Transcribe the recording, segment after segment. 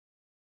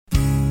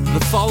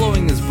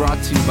following is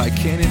brought to you by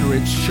Canyon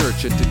Ridge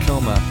Church in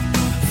Tacoma.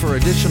 For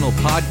additional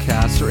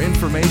podcasts or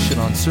information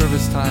on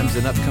service times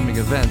and upcoming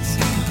events,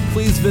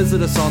 please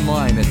visit us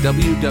online at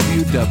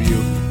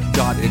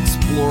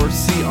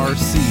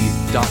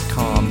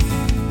www.explorecrc.com.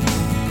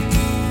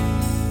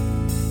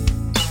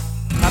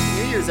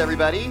 Happy New Year's,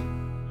 everybody.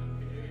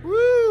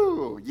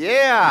 Woo!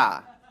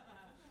 Yeah.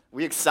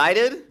 We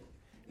excited?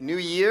 New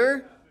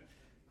year?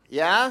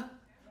 Yeah?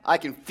 I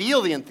can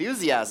feel the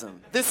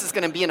enthusiasm. This is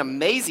going to be an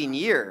amazing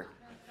year.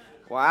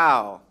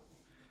 Wow.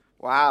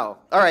 All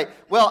right.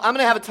 Well, I'm going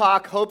to have a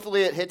talk.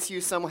 Hopefully it hits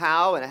you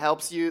somehow and it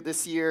helps you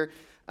this year.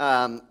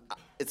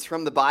 It's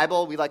from the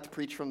Bible. We like to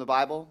preach from the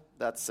Bible.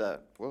 That's,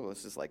 whoa,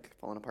 this is like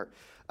falling apart.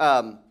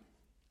 But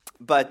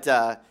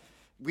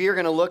we are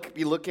going to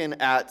be looking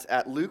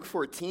at Luke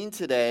 14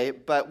 today,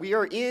 but we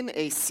are in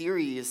a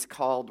series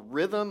called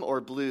Rhythm or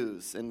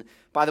Blues. And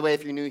by the way,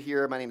 if you're new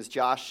here, my name is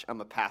Josh.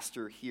 I'm a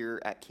pastor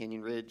here at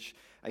Canyon Ridge.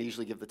 I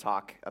usually give the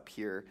talk up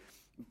here.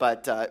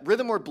 But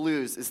Rhythm or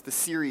Blues is the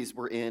series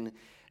we're in.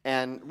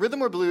 And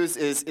Rhythm or Blues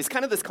is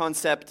kind of this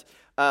concept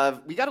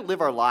of we got to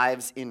live our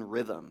lives in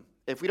rhythm.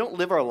 If we don't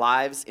live our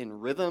lives in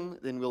rhythm,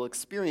 then we'll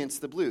experience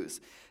the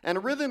blues. And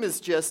a rhythm is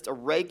just a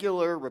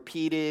regular,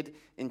 repeated,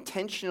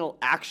 intentional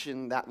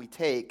action that we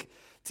take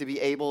to be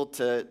able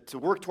to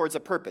work towards a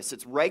purpose.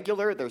 It's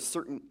regular. There's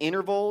certain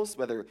intervals,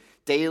 whether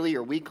daily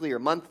or weekly or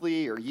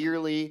monthly or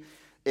yearly.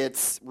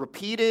 It's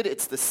repeated.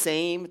 It's the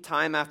same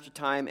time after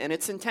time, and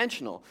it's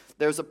intentional.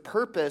 There's a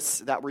purpose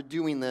that we're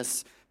doing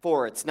this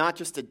for. It's not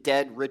just a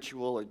dead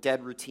ritual or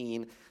dead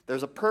routine.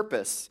 There's a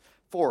purpose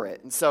for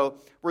it. And so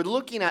we're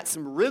looking at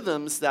some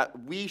rhythms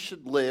that we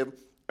should live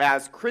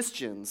as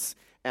Christians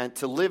and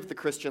to live the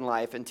Christian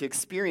life and to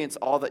experience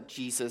all that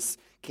Jesus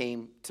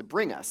came to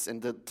bring us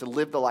and to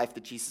live the life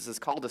that Jesus has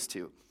called us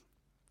to.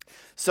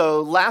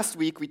 So last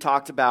week we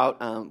talked about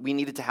we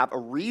needed to have a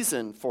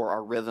reason for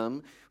our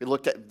rhythm. We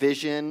looked at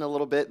vision a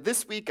little bit.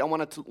 This week I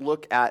wanted to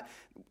look at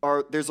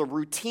there's a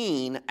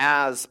routine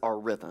as our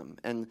rhythm.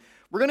 And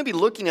we're going to be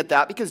looking at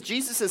that because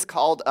Jesus has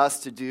called us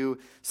to do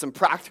some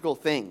practical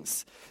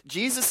things.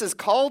 Jesus has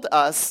called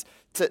us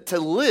to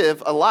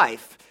live a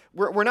life.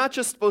 We're not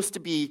just supposed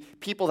to be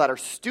people that are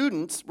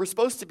students. We're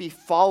supposed to be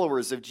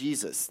followers of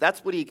Jesus.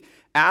 That's what he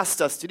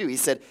asked us to do. He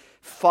said,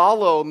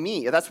 follow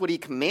me. That's what he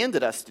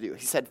commanded us to do.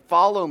 He said,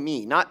 follow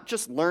me. Not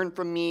just learn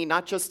from me,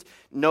 not just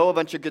know a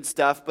bunch of good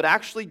stuff, but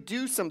actually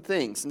do some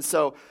things. And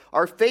so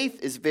our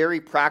faith is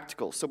very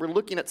practical. So we're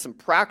looking at some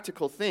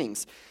practical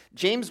things.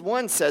 James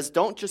 1 says,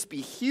 don't just be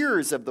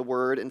hearers of the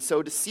word and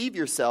so deceive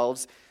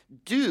yourselves.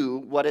 Do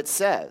what it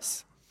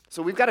says.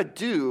 So we've got to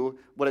do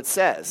what it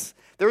says.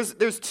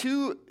 There's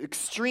two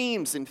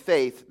extremes in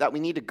faith that we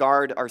need to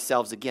guard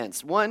ourselves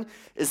against. One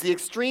is the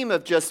extreme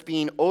of just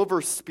being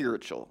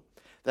over-spiritual,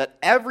 that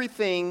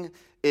everything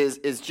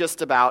is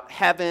just about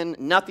heaven,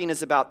 nothing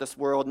is about this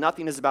world,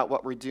 nothing is about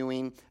what we're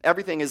doing,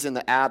 everything is in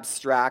the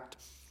abstract,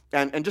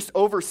 and just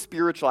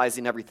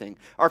over-spiritualizing everything.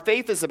 Our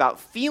faith is about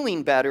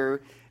feeling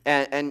better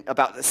and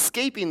about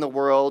escaping the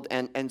world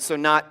and so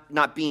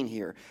not being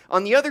here.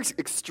 On the other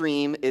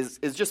extreme is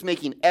just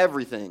making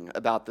everything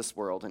about this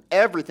world and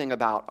everything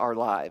about our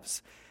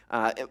lives.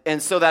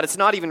 And so that it's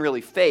not even really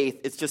faith,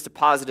 it's just a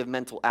positive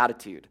mental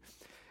attitude.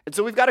 And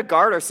so we've got to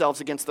guard ourselves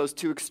against those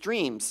two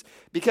extremes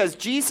because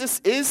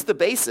Jesus is the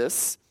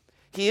basis.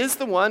 He is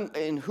the one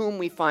in whom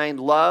we find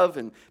love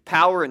and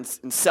power and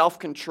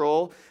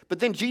self-control. But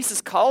then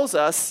Jesus calls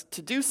us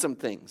to do some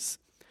things.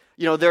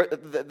 You know,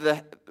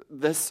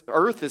 this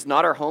earth is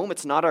not our home.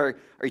 It's not our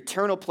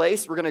eternal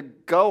place. We're going to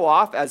go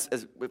off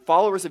as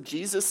followers of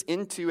Jesus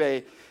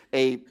into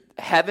a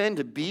heaven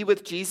to be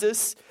with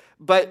Jesus.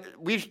 But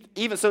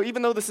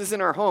even though this is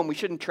in our home, we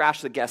shouldn't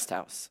trash the guest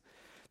house.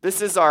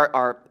 This is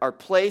our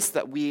place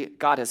that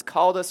God has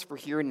called us for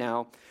here and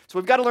now. So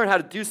we've got to learn how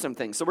to do some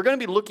things. So we're going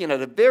to be looking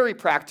at a very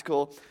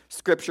practical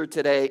scripture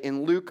today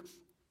in Luke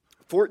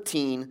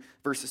 14,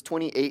 verses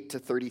 28 to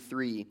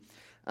 33.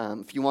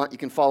 If you want, you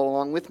can follow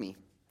along with me.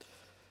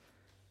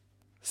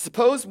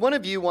 Suppose one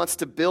of you wants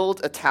to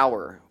build a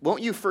tower.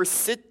 Won't you first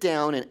sit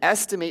down and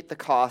estimate the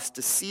cost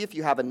to see if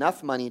you have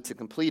enough money to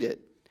complete it?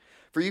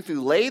 For if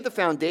you lay the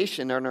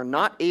foundation and are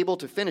not able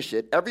to finish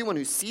it, everyone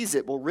who sees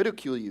it will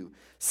ridicule you,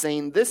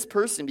 saying, this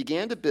person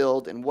began to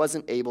build and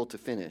wasn't able to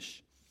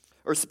finish.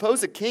 Or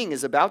suppose a king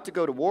is about to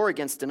go to war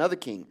against another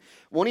king.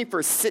 Won't he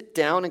first sit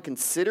down and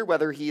consider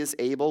whether he is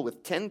able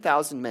with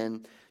 10,000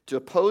 men to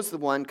oppose the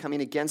one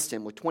coming against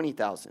him with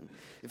 20,000?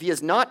 If he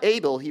is not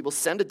able, he will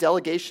send a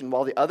delegation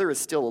while the other is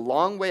still a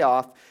long way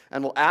off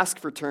and will ask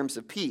for terms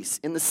of peace.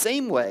 In the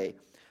same way,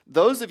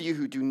 those of you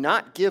who do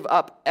not give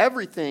up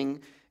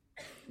everything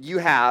you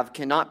have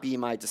cannot be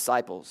my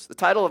disciples. The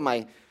title of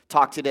my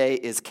talk today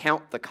is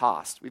Count the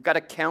Cost. We've got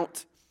to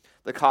count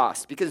the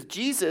cost because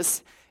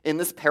Jesus, in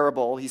this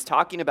parable, he's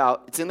talking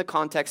about, it's in the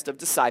context of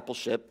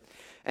discipleship,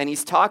 and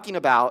he's talking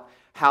about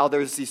how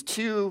there's these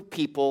two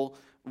people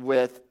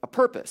with a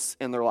purpose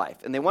in their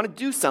life, and they want to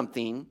do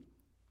something,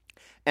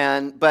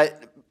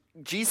 but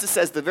Jesus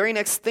says the very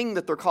next thing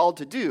that they're called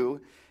to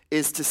do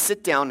is to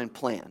sit down and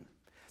plan.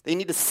 They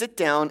need to sit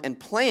down and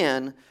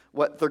plan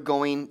what they're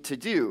going to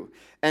do.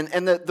 And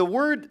the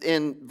word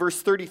in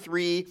verse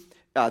 33,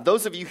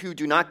 those of you who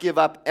do not give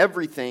up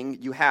everything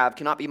you have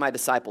cannot be my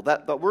disciple.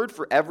 That word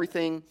for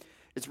everything,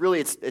 it's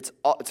really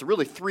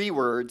 3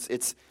 words.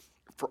 It's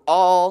for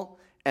all,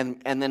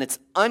 and then it's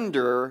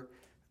under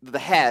the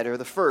head or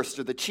the first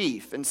or the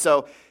chief. And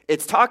so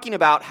it's talking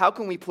about how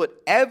can we put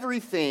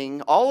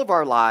everything, all of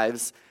our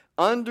lives,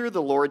 under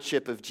the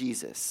lordship of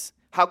Jesus.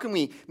 How can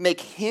we make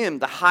him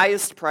the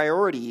highest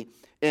priority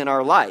in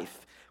our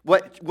life?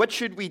 What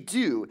should we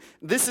do?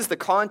 This is the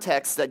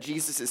context that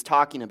Jesus is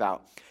talking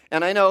about.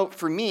 And I know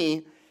for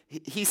me,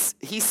 he's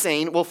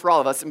saying, well, for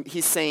all of us,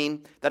 he's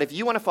saying that if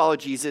you want to follow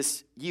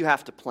Jesus, you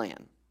have to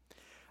plan.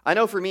 I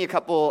know for me a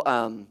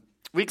couple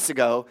weeks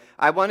ago,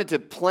 I wanted to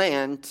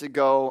plan to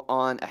go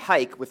on a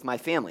hike with my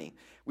family.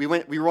 We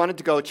wanted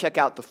to go check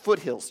out the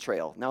Foothills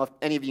Trail. Now, if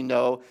any of you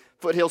know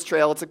Foothills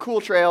Trail, it's a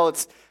cool trail.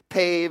 It's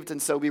paved,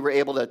 and so we were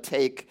able to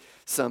take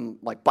some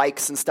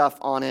bikes and stuff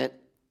on it.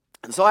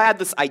 And so I had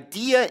this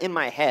idea in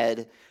my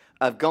head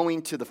of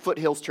going to the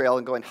Foothills Trail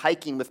and going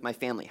hiking with my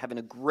family, having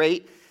a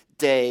great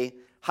day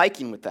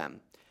hiking with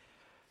them.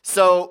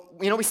 So,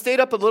 we stayed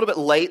up a little bit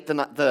late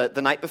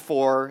the night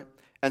before,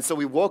 and so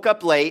we woke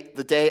up late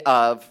the day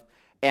of,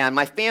 and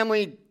my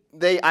family,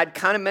 I'd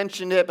kind of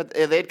mentioned it, but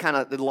they'd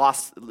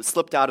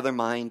slipped out of their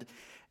mind.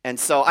 And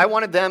so I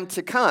wanted them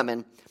to come,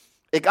 and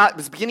it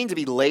was beginning to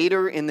be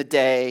later in the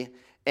day,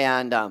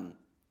 and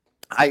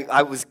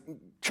I was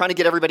trying to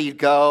get everybody to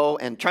go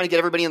and trying to get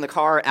everybody in the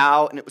car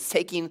out, and it was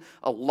taking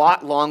a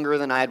lot longer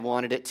than I had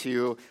wanted it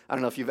to. I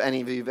don't know if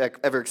any of you have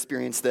ever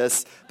experienced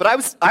this, but I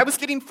was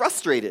getting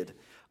frustrated.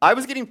 I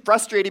was getting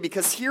frustrated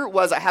because here it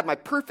was, I had my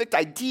perfect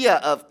idea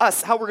of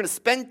us, how we're going to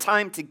spend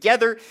time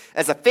together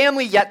as a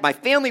family, yet my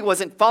family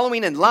wasn't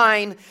following in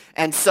line,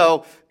 and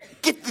so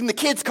get in the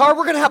kids' car,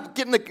 we're going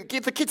to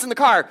get the kids in the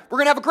car, we're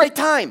going to have a great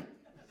time.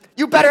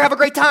 You better have a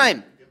great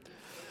time.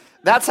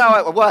 That's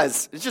how it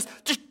was. It's just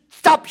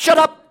stop, shut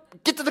up,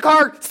 get to the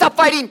car, stop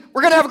fighting,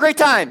 we're going to have a great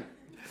time.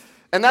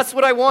 And that's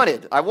what I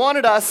wanted. I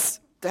wanted us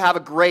to have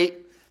a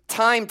great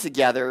time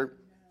together.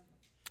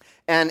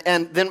 And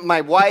then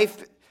my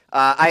wife,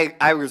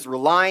 I was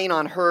relying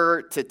on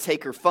her to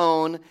take her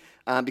phone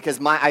because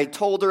I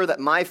told her that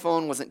my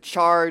phone wasn't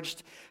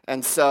charged.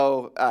 And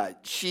so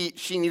she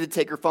needed to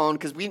take her phone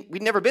because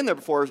we'd never been there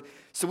before.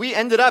 So we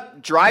ended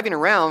up driving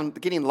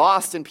around, getting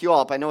lost in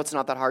Puyallup. I know it's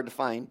not that hard to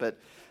find, but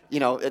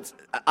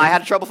I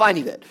had trouble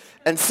finding it.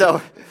 And so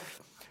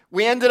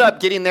we ended up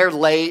getting there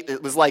late.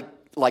 It was like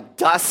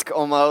dusk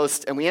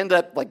almost, and we ended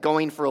up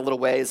going for a little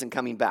ways and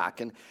coming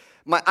back. And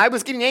I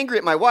was getting angry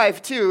at my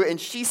wife too, and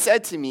she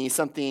said to me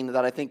something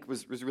that I think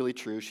was really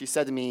true. She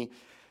said to me,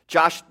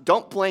 "Josh,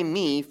 don't blame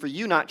me for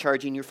you not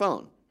charging your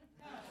phone."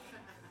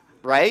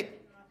 Right?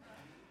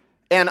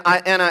 And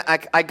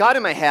I got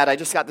in my head, I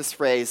just got this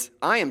phrase,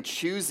 I am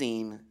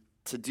choosing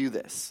to do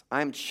this.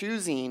 I am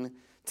choosing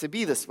to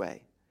be this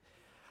way.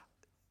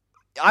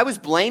 I was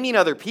blaming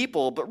other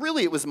people, but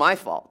really it was my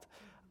fault.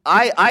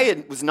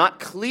 I was not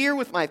clear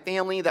with my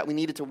family that we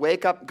needed to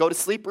go to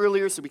sleep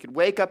earlier so we could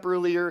wake up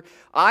earlier.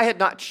 I had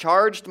not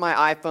charged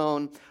my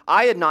iPhone.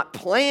 I had not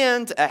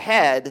planned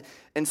ahead,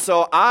 and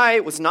so I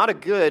was not a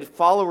good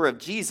follower of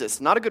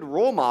Jesus, not a good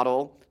role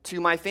model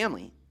to my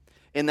family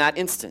in that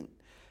instant.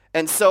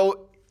 And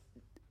so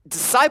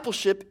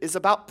discipleship is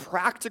about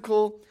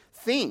practical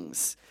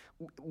things.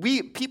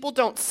 People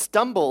don't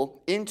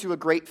stumble into a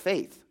great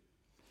faith.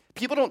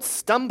 People don't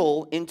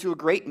stumble into a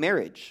great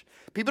marriage.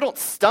 People don't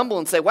stumble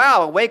and say,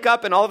 wow, I'll wake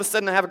up and all of a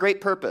sudden I have a great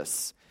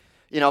purpose.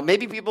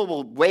 Maybe people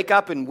will wake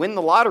up and win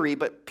the lottery,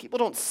 but people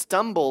don't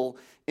stumble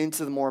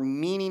into the more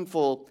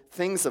meaningful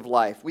things of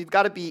life. We've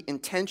got to be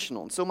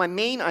intentional. And so my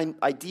main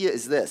idea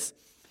is this.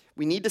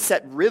 We need to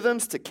set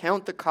rhythms to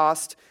count the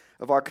cost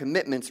of our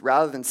commitments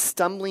rather than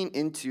stumbling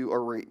into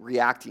or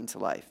reacting to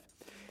life.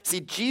 See,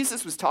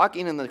 Jesus was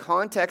talking in the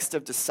context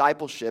of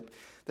discipleship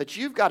that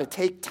you've got to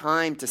take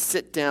time to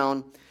sit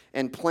down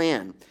and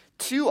plan.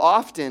 Too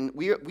often,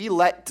 we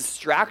let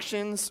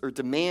distractions or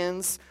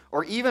demands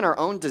or even our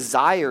own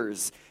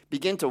desires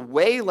begin to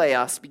waylay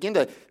us, begin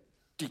to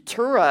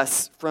deter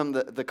us from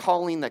the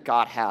calling that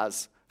God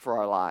has for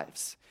our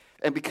lives.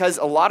 And because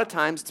a lot of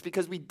times, it's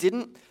because we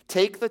didn't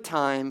take the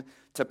time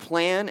to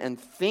plan and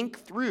think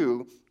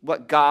through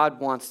what God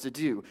wants to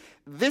do.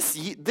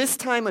 This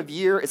time of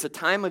year is a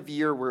time of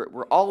year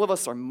where all of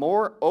us are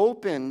more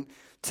open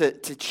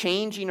to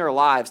changing our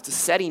lives, to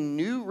setting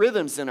new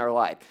rhythms in our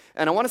life.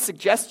 And I want to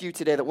suggest to you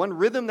today that one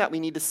rhythm that we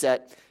need to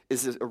set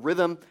is a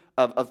rhythm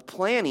of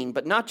planning,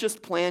 but not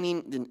just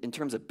planning in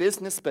terms of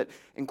business, but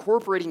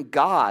incorporating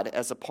God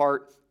as a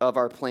part of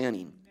our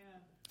planning.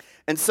 Yeah.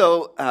 And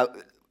so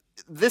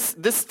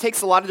this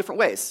takes a lot of different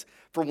ways.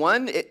 For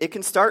one, it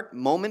can start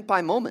moment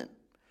by moment.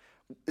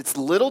 It's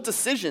little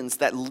decisions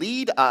that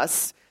lead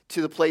us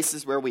to the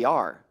places where we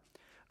are.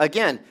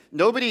 Again,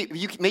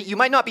 you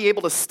might not be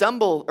able to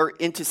stumble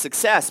into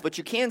success, but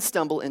you can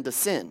stumble into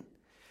sin.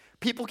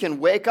 People can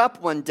wake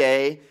up one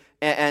day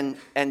and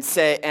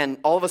say, and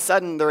all of a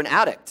sudden they're an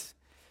addict.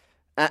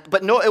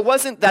 But no, it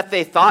wasn't that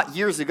they thought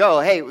years ago,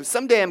 hey,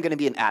 someday I'm going to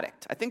be an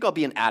addict. I think I'll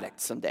be an addict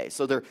someday.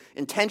 So they're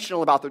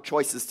intentional about their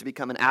choices to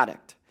become an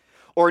addict.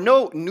 Or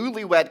no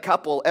newlywed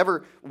couple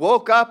ever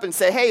woke up and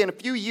say, hey, in a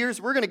few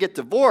years we're going to get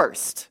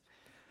divorced.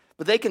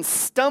 But they can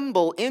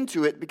stumble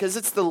into it because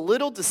it's the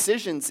little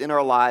decisions in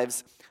our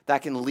lives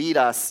that can lead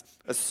us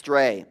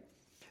astray.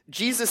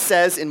 Jesus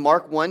says in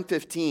Mark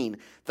 1:15,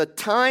 the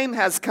time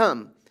has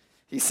come,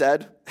 he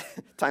said.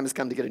 Time has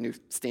come to get a new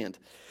stand.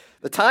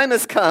 The time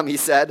has come, he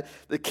said.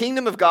 The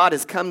kingdom of God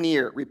has come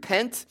near.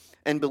 Repent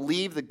and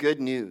believe the good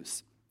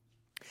news.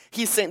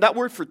 He's saying that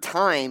word for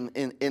time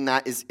in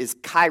that is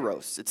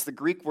kairos. It's the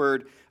Greek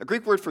word, a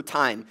Greek word for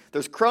time.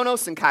 There's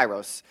chronos and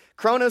kairos.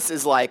 Chronos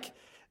is like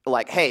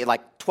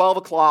 12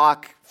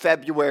 o'clock,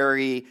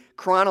 February,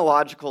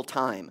 chronological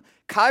time.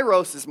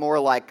 Kairos is more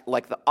like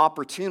the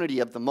opportunity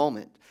of the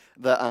moment,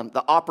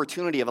 the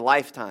opportunity of a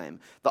lifetime,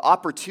 the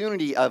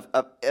opportunity of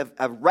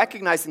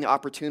recognizing the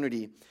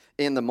opportunity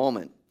in the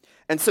moment.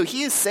 And so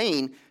he is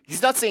saying,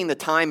 he's not saying the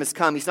time has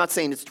come. He's not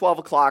saying it's 12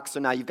 o'clock, so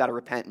now you've got to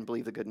repent and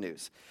believe the good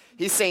news.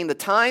 He's saying the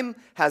time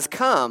has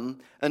come.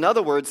 In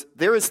other words,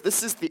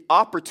 this is the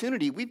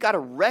opportunity. We've got to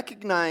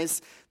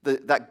recognize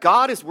that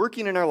God is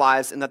working in our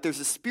lives and that there's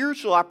a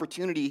spiritual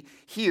opportunity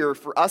here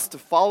for us to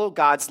follow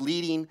God's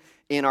leading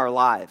in our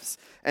lives.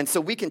 And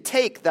so we can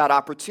take that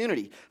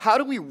opportunity. How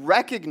do we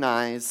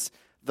recognize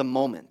the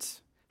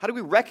moment? How do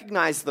we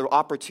recognize the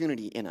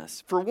opportunity in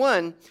us? For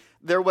one,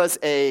 there was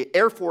a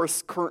Air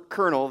Force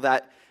colonel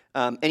that,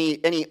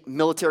 any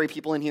military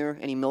people in here?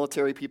 Any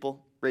military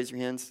people? Raise your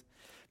hands.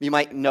 You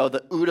might know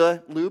the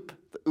OODA loop.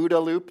 The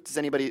OODA loop. Does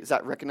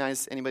that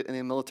recognize anybody,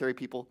 any military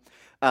people?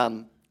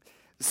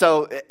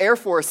 So an Air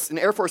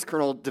Force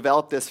colonel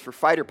developed this for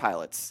fighter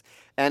pilots.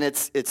 And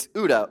it's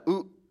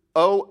OODA,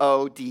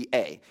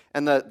 O-O-D-A.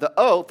 And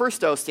the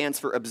first O stands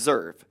for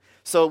observe.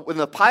 So when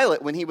the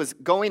pilot, when he was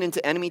going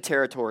into enemy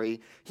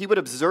territory, he would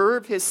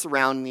observe his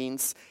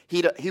surroundings.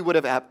 He would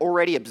have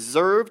already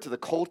observed the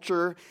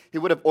culture. He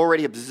would have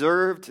already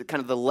observed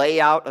kind of the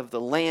layout of the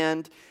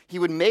land. He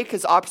would make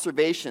his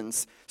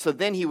observations, so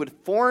then he would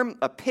form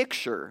a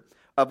picture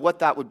of what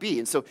that would be.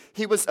 And so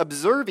he was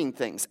observing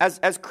things.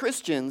 As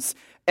Christians,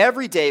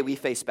 every day we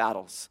face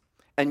battles.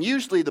 And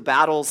usually the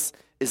battles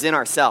is in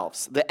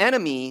ourselves. The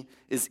enemy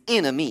is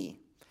in a me.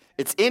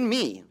 It's in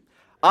me.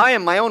 I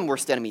am my own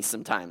worst enemy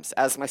sometimes,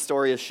 as my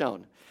story has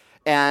shown.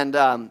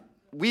 And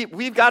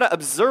we've got to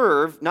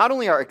observe not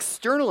only our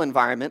external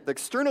environment, the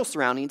external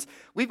surroundings,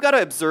 we've got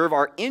to observe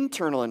our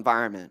internal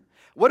environment.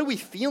 What are we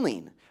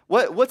feeling?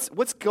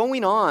 What's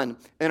going on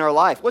in our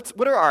life?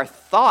 What are our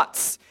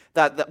thoughts?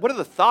 What are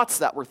the thoughts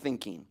that we're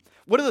thinking?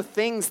 What are the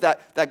things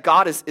that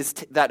God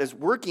is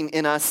working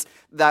in us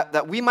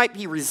that we might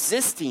be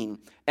resisting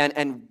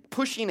and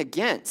pushing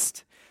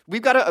against?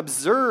 We've got to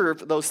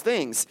observe those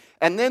things.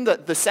 And then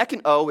the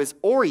second O is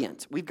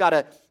orient.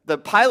 The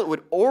pilot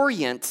would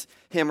orient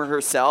him or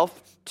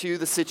herself to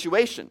the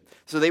situation.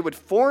 So they would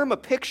form a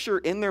picture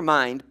in their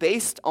mind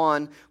based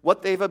on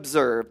what they've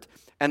observed,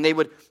 and they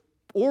would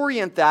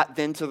orient that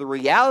then to the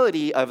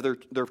reality of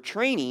their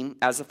training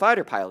as a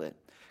fighter pilot.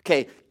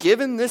 Okay,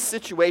 given this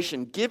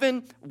situation,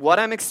 given what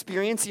I'm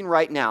experiencing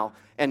right now,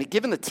 and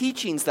given the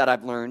teachings that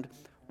I've learned,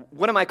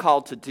 what am I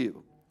called to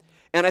do?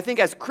 And I think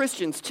as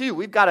Christians, too,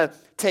 we've got to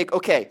take,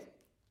 okay,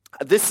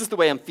 this is the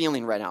way I'm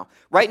feeling right now.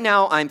 Right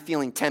now, I'm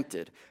feeling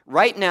tempted.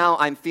 Right now,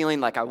 I'm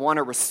feeling like I want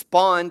to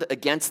respond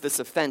against this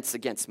offense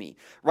against me.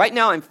 Right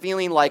now, I'm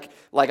feeling like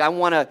I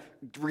want to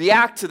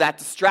react to that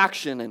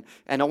distraction,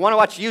 and I want to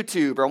watch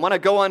YouTube, or I want to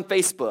go on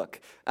Facebook,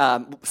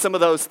 some of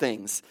those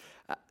things.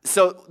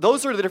 So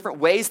those are the different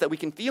ways that we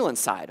can feel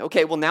inside.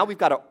 Okay, well, now we've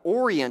got to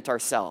orient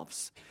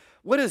ourselves.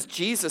 What has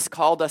Jesus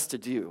called us to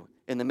do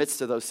in the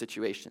midst of those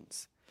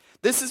situations?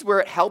 This is where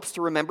it helps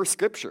to remember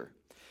Scripture.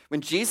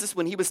 When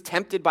he was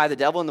tempted by the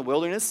devil in the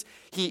wilderness,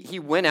 he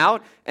went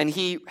out and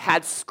he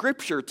had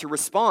Scripture to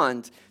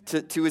respond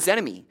to his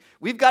enemy.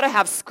 We've got to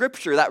have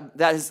Scripture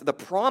that is the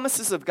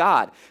promises of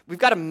God. We've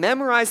got to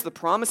memorize the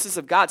promises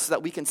of God so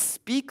that we can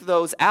speak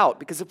those out.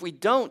 Because if we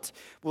don't,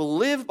 we'll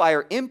live by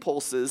our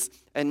impulses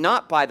and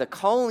not by the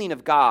calling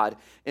of God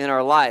in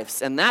our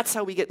lives. And that's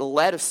how we get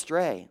led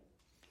astray.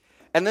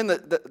 And then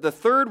the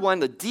third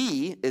one, the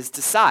D, is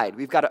decide.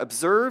 We've got to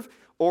observe,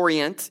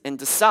 orient, and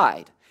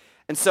decide.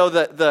 And so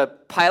the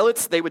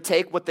pilots, they would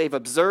take what they've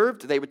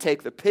observed, they would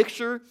take the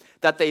picture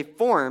that they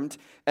formed,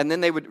 and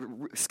then they would,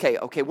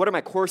 okay, what are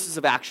my courses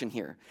of action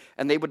here?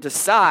 And they would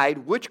decide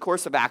which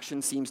course of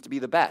action seems to be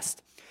the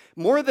best.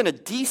 More than a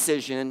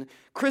decision,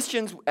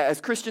 as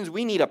Christians,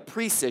 we need a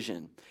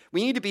precision.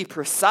 We need to be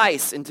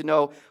precise and to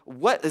know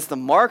what is the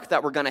mark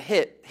that we're going to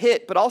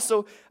hit, but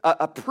also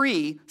a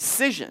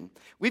precision.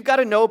 We've got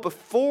to know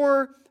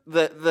before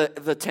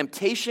the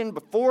temptation,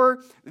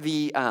 before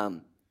the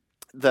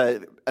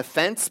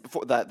offense,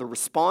 before the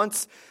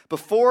response,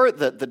 before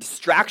the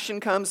distraction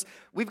comes,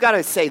 we've got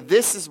to say,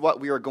 this is what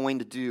we are going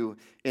to do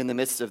in the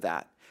midst of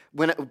that.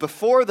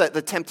 Before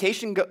the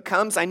temptation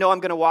comes, I know I'm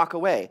going to walk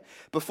away.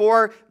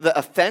 Before the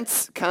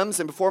offense comes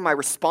and before my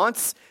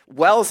response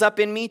wells up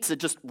in me to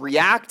just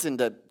react and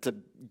to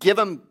give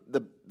them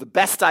the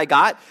best I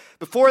got,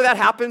 before that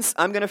happens,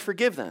 I'm going to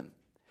forgive them.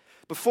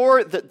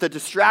 Before the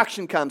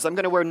distraction comes, I'm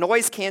going to wear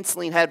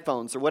noise-canceling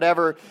headphones or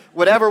whatever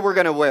we're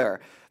going to wear.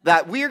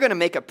 That we're going to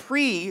make a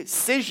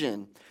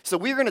precision. So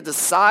we're going to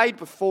decide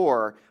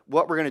before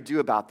what we're going to do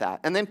about that.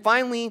 And then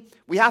finally,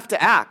 we have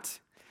to act.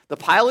 The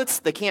pilots,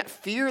 they can't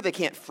fear, they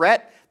can't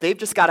fret. They've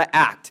just got to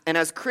act. And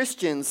as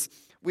Christians,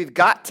 we've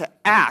got to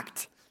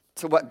act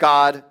to what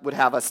God would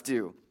have us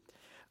do.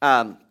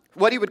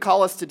 What he would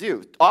call us to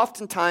do.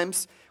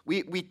 Oftentimes,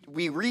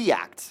 we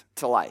react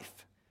to life.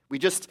 We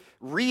just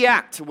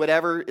react to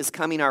whatever is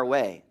coming our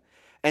way.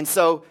 And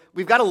so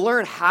we've got to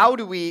learn how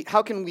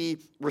can we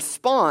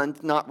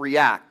respond, not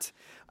react.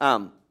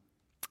 And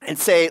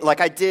say,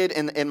 like I did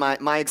in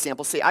my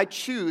example, say, I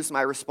choose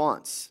my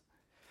response.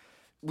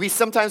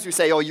 Sometimes we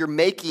say, oh, you're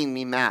making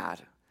me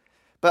mad.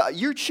 But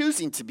you're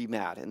choosing to be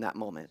mad in that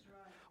moment.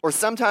 Or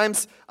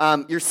sometimes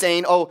you're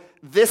saying, oh,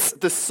 the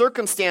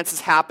circumstances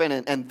happen,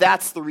 and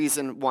that's the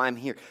reason why I'm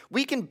here.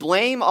 We can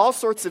blame all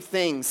sorts of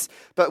things,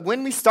 but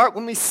when we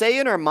say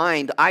in our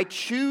mind, I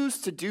choose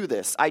to do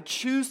this, I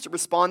choose to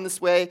respond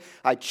this way,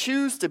 I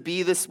choose to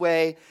be this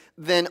way,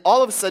 then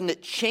all of a sudden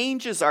it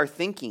changes our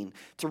thinking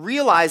to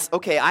realize,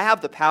 okay, I have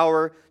the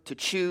power to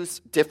choose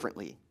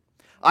differently.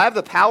 I have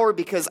the power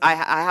because I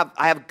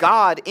have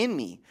God in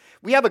me.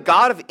 We have a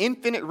God of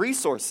infinite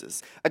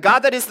resources, a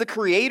God that is the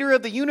creator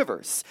of the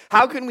universe.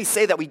 How can we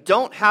say that we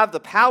don't have the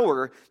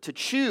power to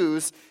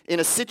choose in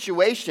a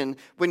situation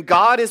when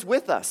God is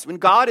with us, when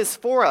God is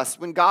for us,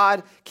 when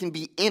God can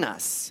be in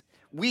us?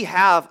 We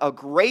have a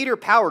greater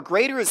power.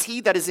 Greater is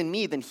he that is in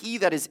me than he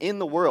that is in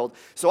the world.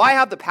 So I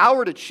have the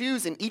power to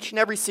choose in each and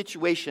every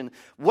situation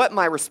what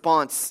my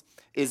response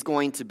is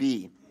going to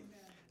be.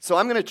 So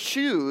I'm going to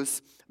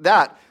choose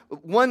that.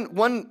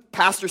 One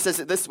pastor says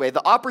it this way: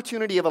 the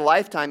opportunity of a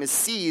lifetime is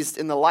seized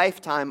in the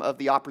lifetime of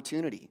the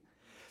opportunity.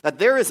 That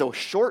there is a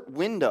short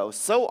window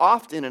so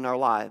often in our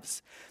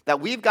lives that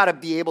we've got to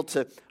be able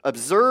to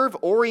observe,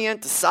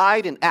 orient,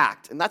 decide, and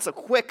act. And that's a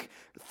quick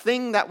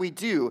thing that we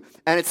do,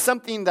 and it's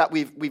something that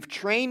we've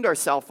trained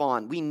ourselves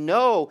on. We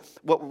know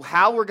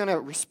how we're going to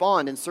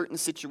respond in certain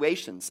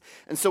situations.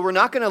 And so we're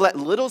not going to let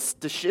little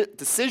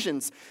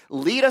decisions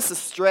lead us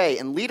astray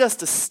and lead us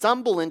to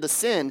stumble into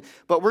sin,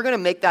 but we're going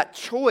to make that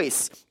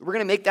choice. We're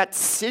going to make that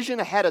decision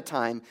ahead of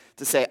time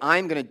to say,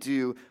 I'm going to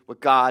do what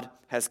God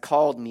has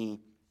called me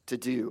to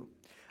do.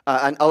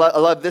 And I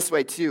love this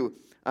way too.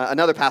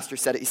 Another pastor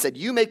said it. He said,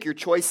 you make your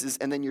choices,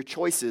 and then your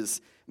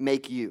choices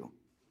make you.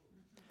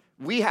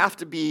 We have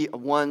to be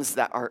ones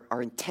that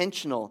are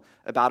intentional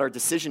about our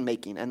decision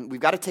making. And we've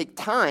got to take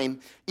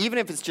time, even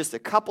if it's just a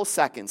couple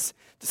seconds,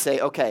 to say,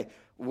 okay,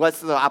 what's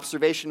the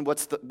observation?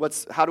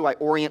 How do I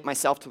orient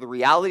myself to the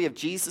reality of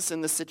Jesus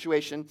in this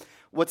situation?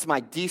 What's my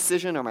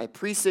decision or my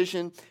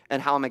precision?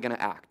 And how am I going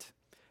to act?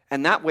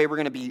 And that way we're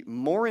going to be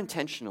more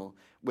intentional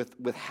with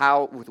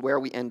where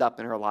we end up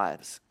in our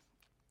lives.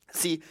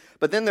 See,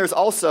 but then there's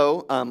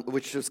also,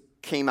 which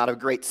came out of a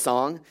great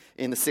song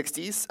in the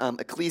 60s,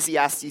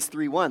 Ecclesiastes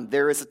 3:1.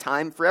 There is a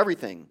time for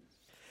everything,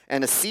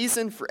 and a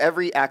season for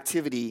every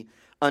activity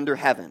under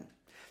heaven.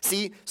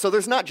 See, so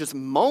there's not just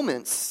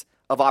moments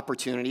of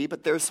opportunity,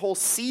 but there's whole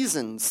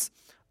seasons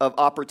of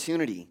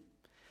opportunity.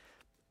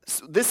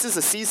 So this is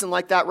a season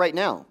like that right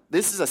now.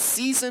 This is a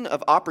season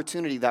of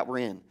opportunity that we're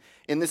in.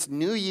 In this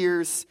New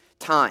Year's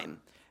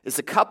time, it's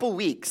a couple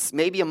weeks,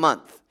 maybe a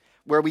month,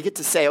 where we get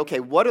to say, okay,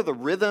 what are the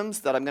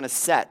rhythms that I'm going to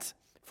set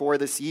for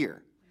this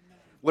year?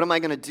 What am I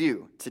going to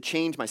do to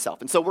change myself?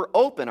 And so we're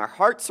open. Our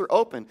hearts are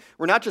open.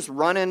 We're not just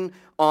running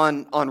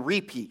on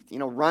repeat,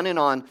 running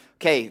on,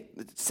 okay,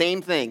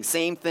 same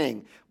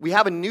thing. We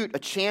have a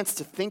chance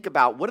to think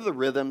about what are the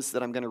rhythms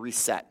that I'm going to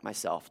reset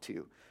myself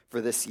to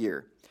for this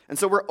year. And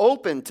so we're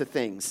open to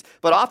things.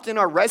 But often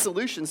our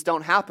resolutions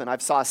don't happen.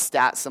 I've saw a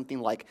stat, something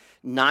like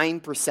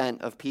 9%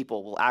 of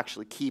people will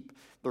actually keep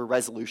their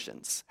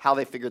resolutions. How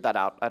they figured that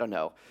out, I don't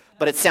know.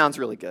 But it sounds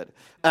really good.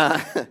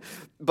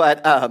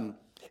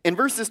 In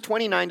verses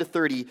 29 to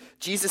 30,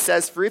 Jesus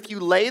says, for if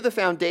you lay the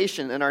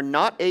foundation and are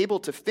not able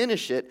to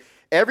finish it,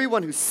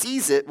 everyone who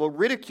sees it will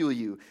ridicule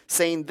you,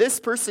 saying, this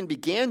person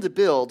began to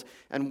build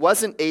and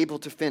wasn't able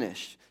to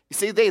finish. You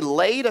see, they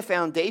laid a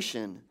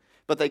foundation,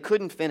 but they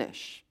couldn't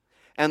finish.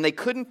 And they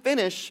couldn't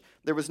finish,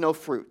 there was no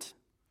fruit.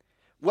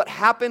 What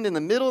happened in the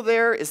middle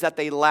there is that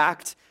they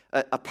lacked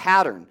a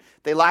pattern.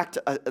 They lacked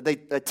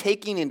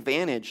taking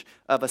advantage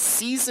of a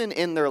season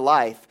in their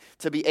life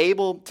to be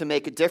able to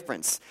make a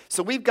difference.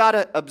 So we've got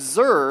to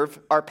observe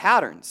our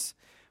patterns.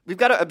 We've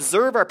got to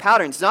observe our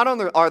patterns. Not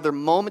only are there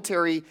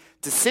momentary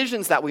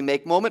decisions that we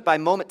make, moment by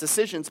moment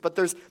decisions, but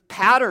there's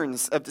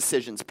patterns of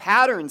decisions,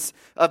 patterns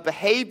of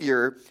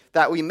behavior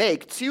that we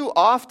make. Too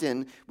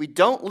often, we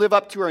don't live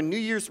up to our New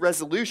Year's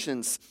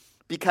resolutions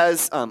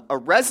because a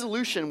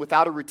resolution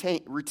without a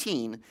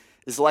routine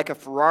is like a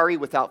Ferrari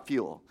without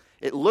fuel.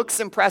 It looks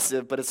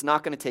impressive, but it's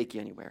not going to take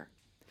you anywhere.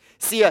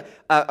 See,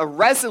 a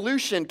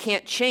resolution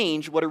can't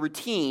change what a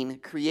routine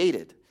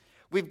created.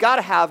 We've got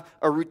to have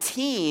a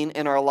routine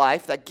in our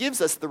life that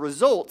gives us the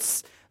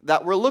results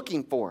that we're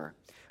looking for.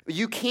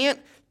 You can't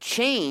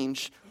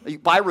change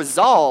by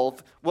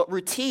resolve what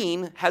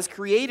routine has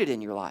created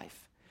in your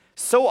life.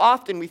 So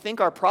often we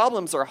think our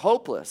problems are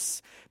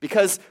hopeless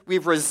because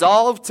we've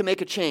resolved to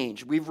make a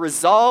change. We've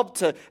resolved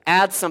to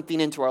add something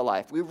into our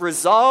life. We've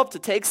resolved to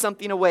take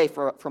something away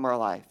from our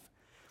life.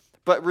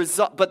 But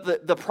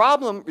the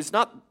problem is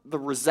not the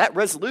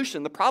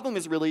resolution. The problem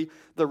is really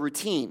the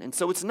routine. And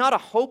so it's not a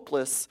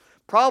hopeless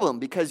problem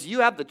because you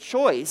have the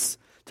choice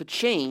to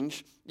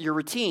change your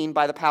routine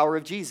by the power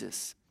of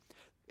Jesus.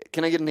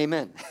 Can I get an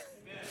amen?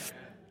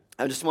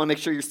 I just want to make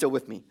sure you're still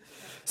with me.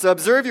 So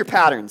observe your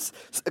patterns,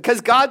 because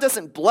God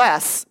doesn't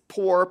bless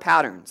poor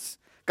patterns.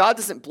 God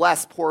doesn't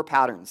bless poor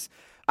patterns.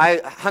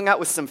 I hung out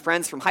with some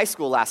friends from high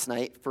school last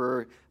night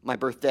for my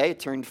birthday. I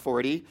turned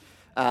 40,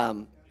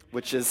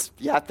 which is,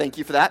 thank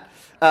you for that.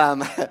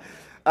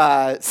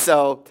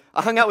 So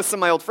I hung out with some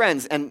of my old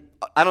friends, and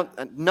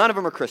none of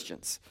them are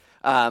Christians.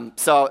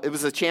 So it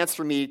was a chance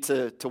for me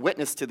to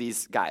witness to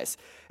these guys.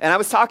 And I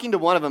was talking to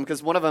one of them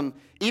because one of them,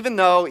 even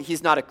though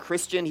he's not a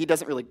Christian, he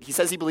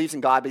says he believes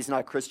in God, but he's not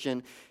a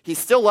Christian. He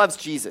still loves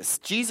Jesus.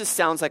 Jesus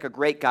sounds like a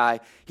great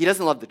guy. He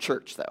doesn't love the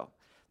church, though.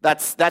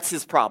 That's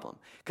his problem.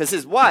 Because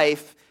his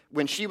wife,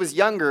 when she was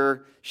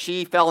younger,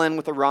 she fell in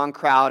with the wrong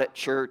crowd at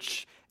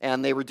church,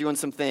 and they were doing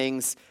some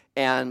things.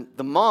 And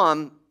the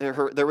mom,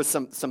 there was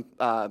some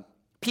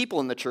people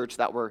in the church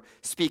that were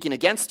speaking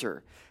against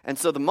her. And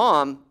so the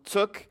mom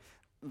took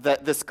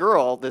this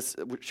girl,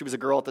 she was a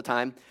girl at the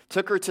time,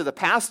 took her to the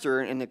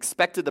pastor and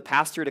expected the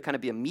pastor to kind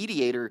of be a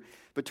mediator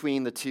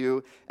between the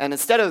two. And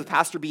instead of the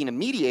pastor being a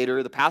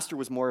mediator, the pastor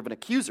was more of an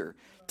accuser,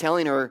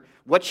 telling her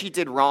what she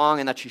did wrong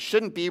and that she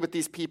shouldn't be with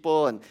these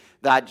people and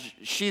that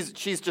she's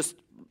just,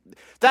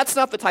 that's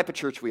not the type of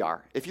church we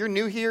are. If you're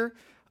new here,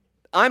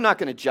 I'm not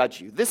going to judge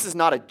you. This is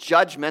not a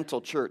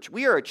judgmental church.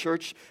 We are a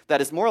church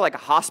that is more like a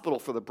hospital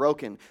for the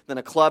broken than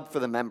a club for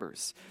the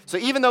members. So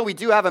even though we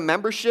do have a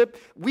membership,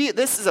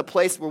 this is a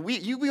place where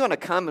we want to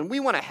come and we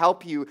want to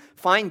help you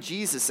find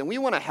Jesus, and we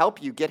want to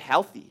help you get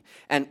healthy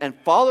and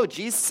follow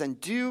Jesus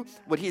and do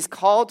what he's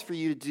called for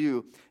you to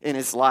do in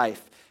his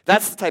life.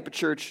 That's the type of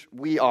church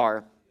we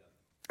are.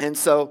 And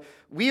so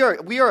we are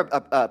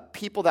a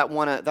people that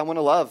want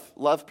to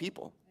love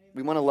people.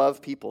 We want to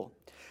love people.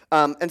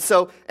 And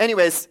so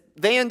anyways,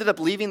 they ended up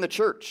leaving the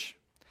church.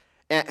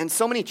 And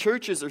so many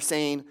churches are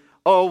saying,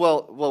 oh,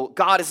 well,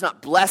 God is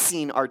not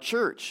blessing our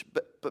church.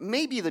 But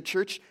maybe the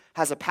church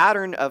has a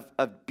pattern of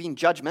being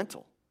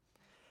judgmental.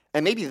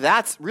 And maybe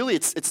that's really,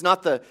 it's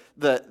not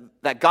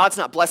that God's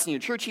not blessing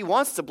your church. He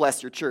wants to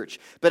bless your church.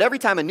 But every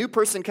time a new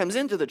person comes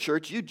into the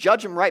church, you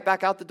judge them right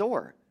back out the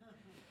door.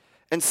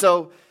 And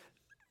so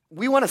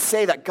we want to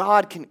say that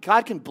God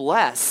can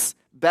bless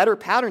better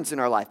patterns in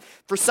our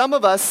life. For some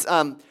of us,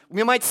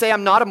 we might say,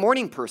 I'm not a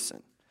morning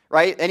person,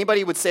 right? Would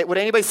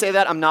anybody say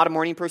that? I'm not a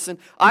morning person?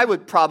 I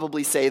would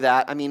probably say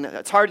that. I mean,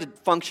 it's hard to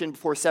function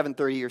before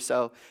 7:30 or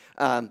so.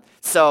 I'm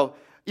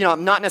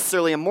not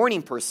necessarily a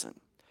morning person.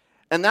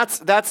 And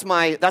that's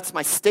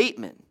my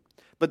statement.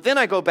 But then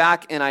I go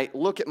back and I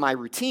look at my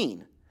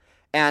routine.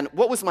 And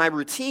what was my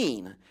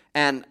routine?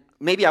 And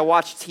maybe I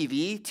watched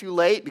TV too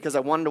late because I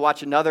wanted to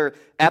watch another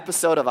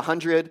episode of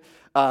 100.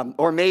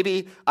 Or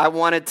maybe I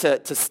wanted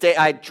to stay,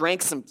 I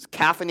drank some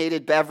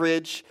caffeinated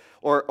beverage,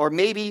 or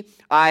maybe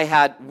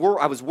I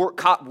was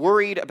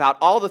worried about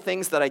all the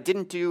things that I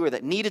didn't do or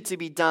that needed to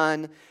be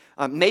done.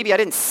 Maybe I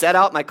didn't set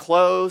out my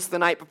clothes the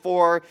night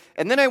before,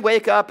 and then I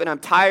wake up and I'm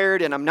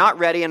tired and I'm not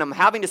ready and I'm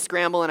having to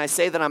scramble and I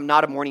say that I'm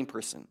not a morning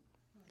person.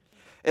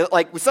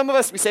 Like with some of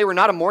us, we say we're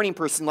not a morning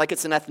person like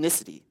it's an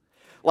ethnicity.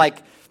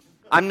 Like,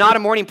 I'm not a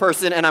morning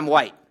person and I'm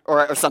white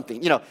or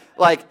something,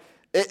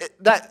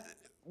 that.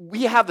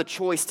 We have the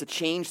choice to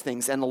change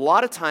things, and a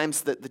lot of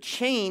times the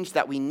change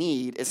that we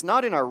need is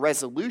not in our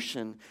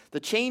resolution. The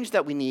change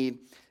that we need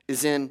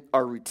is in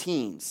our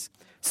routines.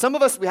 Some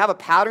of us, we have a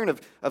pattern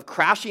of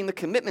crashing the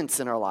commitments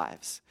in our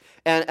lives,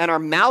 and our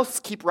mouths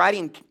keep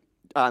writing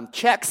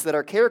checks that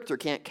our character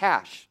can't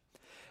cash.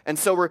 And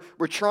so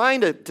we're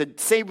trying to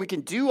say we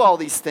can do all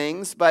these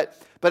things, but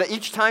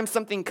each time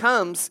something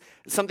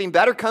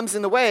better comes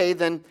in the way,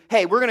 then,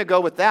 hey, we're going to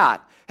go with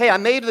that. Hey, I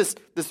made this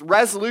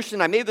resolution,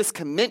 I made this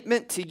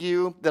commitment to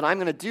you that I'm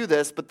going to do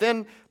this, but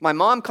then my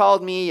mom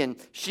called me and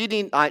she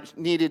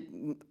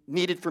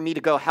needed for me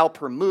to go help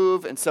her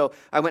move, and so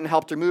I went and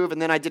helped her move,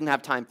 and then I didn't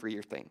have time for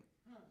your thing.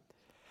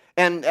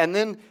 And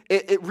then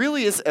it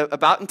really is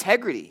about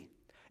integrity.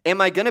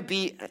 Am I going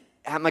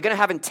to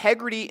have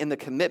integrity in the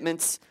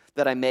commitments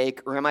that I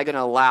make, or am I going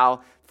to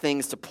allow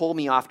things to pull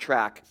me off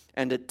track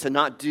and to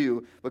not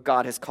do what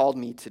God has called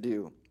me to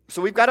do?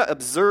 So we've got to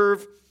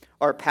observe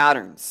our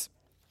patterns.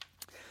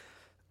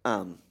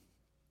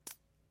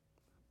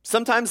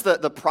 Sometimes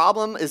the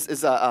problem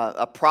is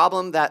a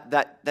problem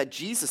that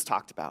Jesus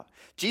talked about.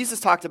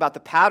 Jesus talked about the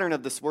pattern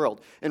of this world.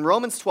 In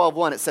Romans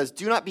 12:1, it says,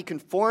 "Do not be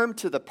conformed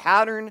to the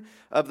pattern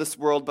of this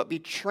world, but be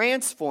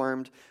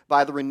transformed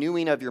by the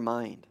renewing of your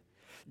mind."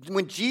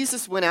 When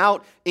Jesus went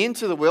out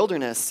into the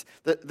wilderness,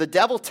 the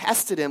devil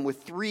tested him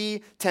with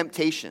 3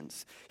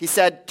 temptations. He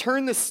said,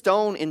 "Turn the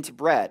stone into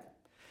bread."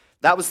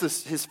 That was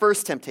his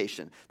first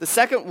temptation. The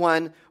second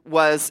one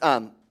was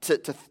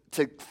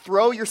to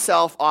throw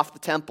yourself off the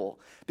temple,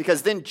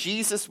 because then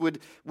Jesus would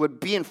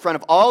be in front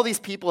of all these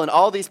people, and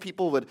all these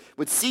people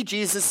would see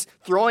Jesus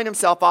throwing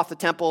himself off the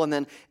temple, and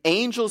then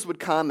angels would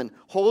come and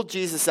hold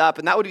Jesus up,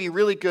 and that would be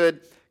really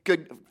good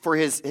for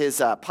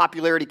his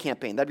popularity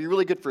campaign. That'd be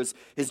really good for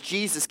his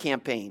Jesus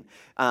campaign.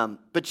 And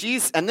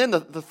then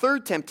the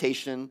third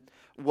temptation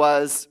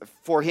was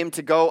for him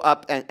to go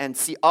up and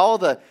see all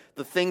the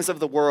things of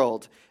the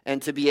world,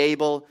 and to be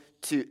able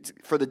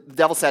for the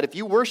devil said, "If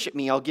you worship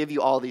me, I'll give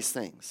you all these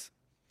things."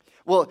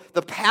 Well,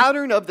 the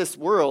pattern of this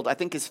world, I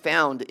think, is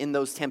found in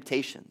those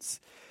temptations.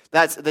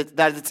 It's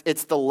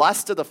the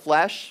lust of the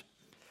flesh.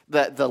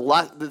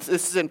 This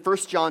is in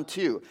 1 John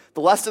 2.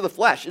 The lust of the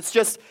flesh. It's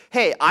just,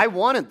 hey, I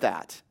wanted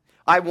that.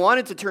 I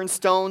wanted to turn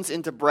stones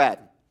into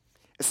bread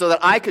so that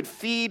I could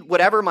feed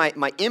whatever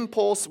my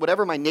impulse,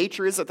 whatever my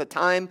nature is at the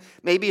time.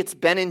 Maybe it's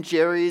Ben &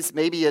 Jerry's.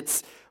 Maybe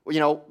it's,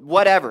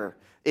 whatever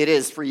it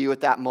is for you at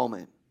that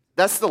moment.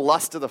 That's the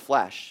lust of the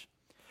flesh.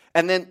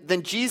 And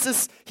then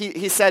Jesus,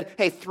 he said,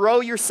 hey, throw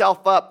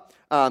yourself off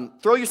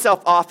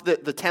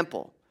the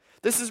temple.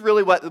 This is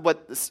really what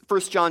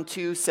 1 John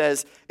 2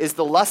 says is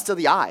the lust of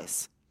the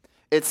eyes.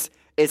 It's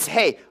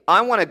hey, I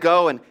want to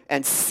go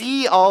and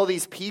see all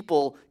these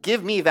people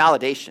give me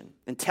validation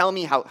and tell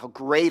me how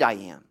great I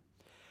am.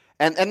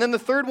 And then the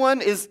third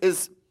one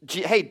is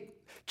hey,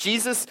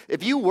 Jesus,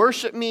 if you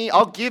worship me,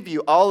 I'll give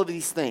you all of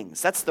these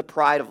things. That's the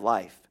pride of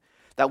life.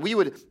 That we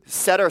would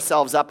set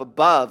ourselves up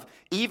above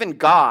even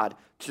God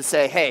to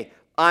say, hey,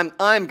 I'm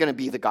going to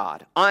be the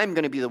God. I'm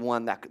going to be the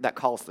one that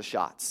calls the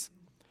shots.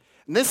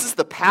 And this is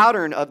the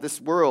pattern of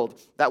this world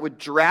that would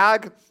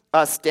drag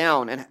us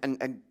down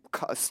and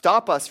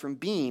stop us from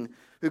being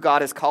who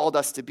God has called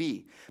us to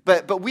be.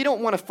 But we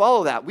don't want to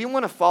follow that. We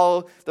want to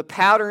follow the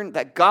pattern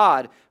that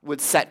God would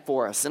set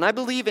for us. And I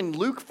believe in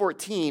Luke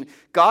 14,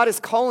 God is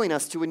calling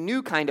us to a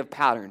new kind of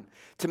pattern,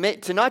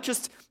 to not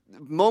just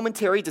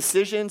momentary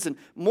decisions and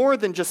more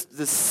than just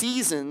the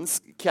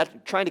seasons,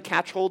 trying to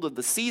catch hold of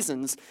the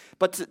seasons,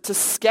 but to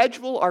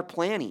schedule our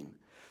planning,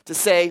 to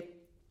say,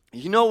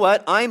 you know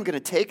what, I'm going to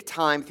take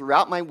time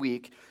throughout my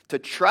week to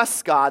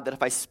trust God, that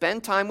if I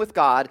spend time with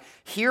God,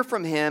 hear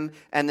from Him,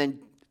 and then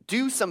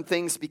do some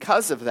things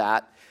because of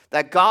that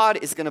God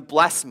is going to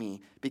bless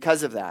me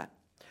because of that.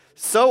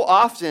 So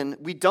often,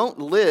 we don't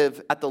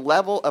live at the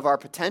level of our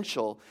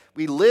potential.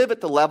 We live at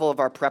the level of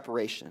our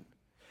preparation.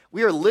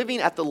 We are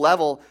living at the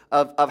level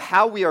of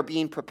how we are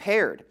being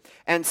prepared.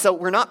 And so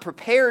we're not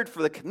prepared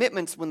for the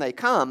commitments when they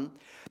come,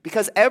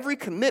 because every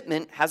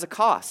commitment has a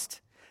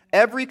cost.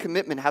 Every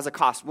commitment has a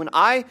cost. When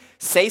I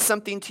say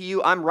something to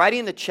you, I'm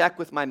writing the check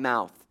with my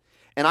mouth.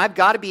 And I've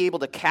got to be able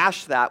to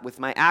cash that with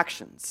my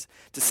actions,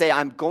 to say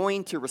I'm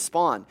going to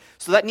respond.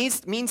 So that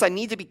means I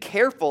need to be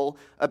careful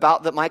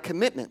about my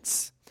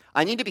commitments.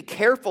 I need to be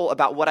careful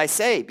about what I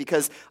say,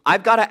 because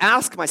I've got to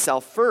ask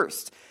myself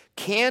first,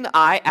 can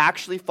I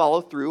actually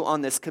follow through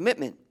on this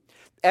commitment?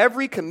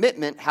 Every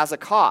commitment has a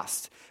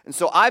cost. And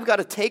so I've got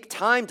to take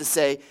time to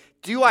say,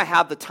 do I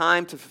have the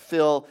time to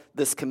fulfill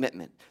this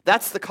commitment?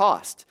 That's the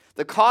cost.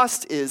 The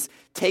cost is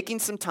taking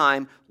some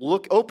time,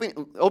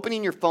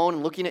 opening your phone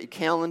and looking at your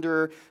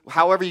calendar,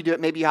 however you do it.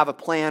 Maybe you have a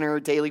planner,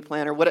 daily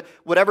planner,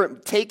 whatever.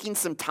 Taking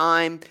some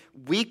time,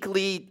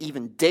 weekly,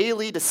 even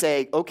daily, to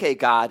say, okay,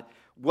 God,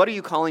 what are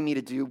you calling me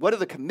to do? What are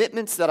the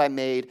commitments that I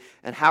made?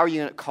 And how are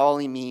you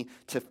calling me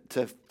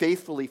to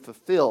faithfully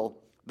fulfill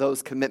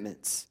those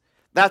commitments?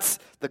 That's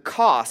the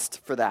cost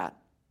for that.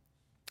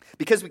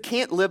 Because we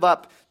can't live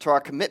up to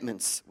our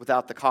commitments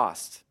without the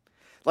cost.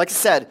 Like I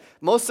said,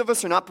 most of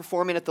us are not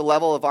performing at the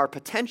level of our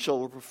potential.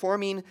 We're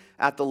performing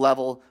at the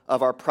level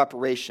of our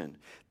preparation.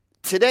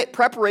 Today,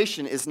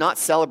 preparation is not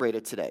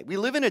celebrated today. We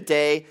live in a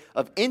day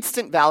of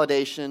instant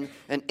validation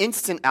and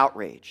instant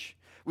outrage.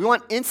 We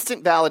want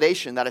instant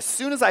validation, that as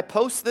soon as I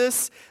post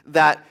this,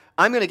 that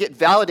I'm going to get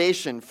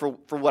validation for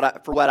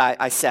what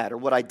I said or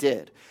what I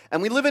did.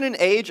 And we live in an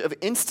age of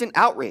instant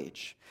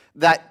outrage,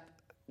 that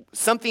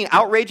something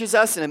outrages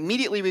us and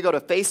immediately we go to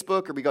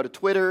Facebook or we go to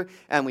Twitter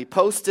and we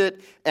post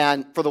it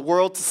and for the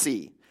world to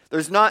see.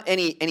 There's not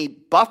any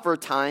buffer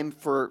time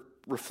for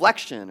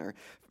reflection, or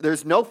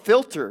there's no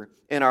filter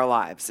in our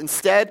lives.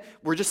 Instead,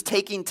 we're just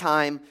taking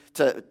time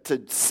to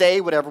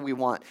say whatever we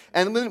want.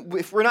 And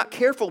if we're not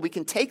careful, we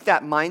can take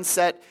that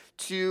mindset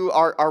to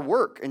our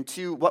work and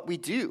to what we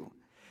do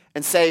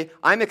and say,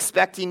 I'm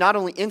expecting not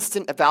only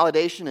instant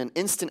validation and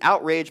instant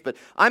outrage, but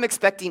I'm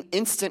expecting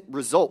instant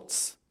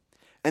results.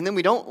 And then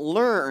we don't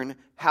learn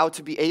how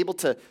to be able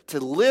to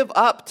live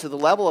up to the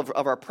level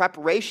of our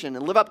preparation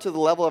and live up to the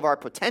level of our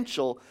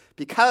potential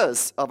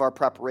because of our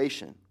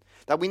preparation.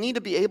 That we need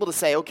to be able to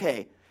say,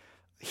 okay,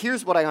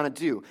 here's what I want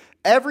to do.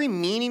 Every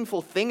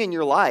meaningful thing in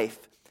your life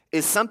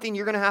is something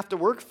you're going to have to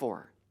work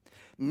for.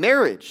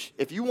 Marriage,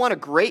 if you want a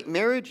great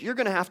marriage, you're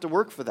going to have to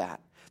work for that.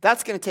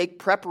 That's going to take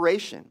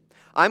preparation.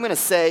 I'm going to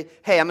say,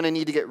 hey, I'm going to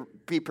need to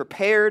be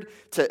prepared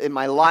in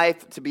my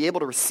life to be able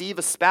to receive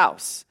a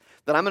spouse.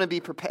 That I'm going to be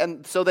prepared.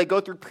 And so they go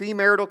through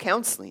premarital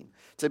counseling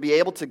to be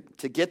able to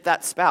get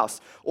that spouse.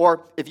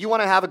 Or if you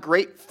want to have a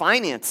great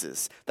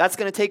finances, that's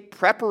going to take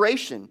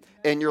preparation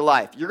in your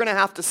life. You're going to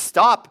have to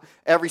stop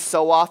every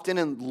so often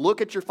and look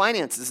at your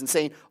finances and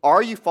saying,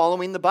 are you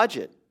following the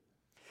budget?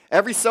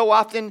 Every so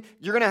often,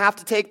 you're going to have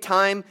to take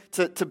time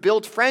to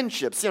build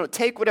friendships.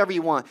 Take whatever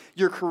you want.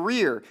 Your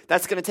career,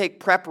 that's going to take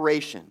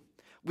preparation.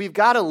 We've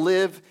got to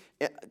live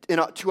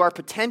to our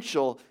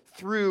potential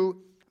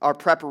through our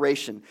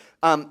preparation.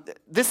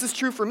 This is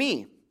true for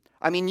me.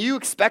 I mean, you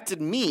expected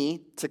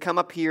me to come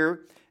up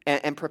here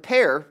and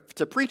prepare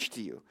to preach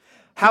to you.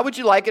 How would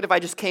you like it if I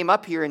just came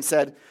up here and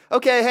said,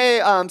 okay,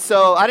 hey,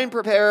 so I didn't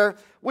prepare.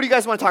 What do you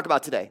guys want to talk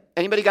about today?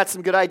 Anybody got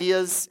some good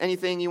ideas?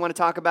 Anything you want to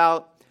talk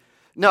about?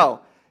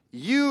 No.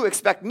 You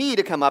expect me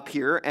to come up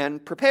here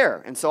and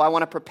prepare. And so I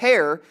want to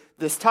prepare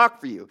this talk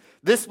for you.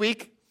 This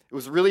week, it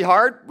was really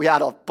hard. We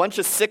had a bunch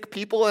of sick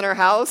people in our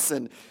house,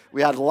 and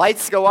we had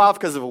lights go off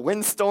because of a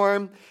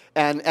windstorm.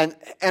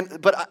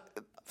 But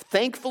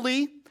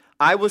thankfully,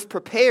 I was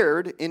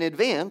prepared in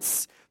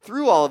advance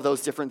through all of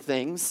those different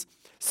things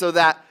so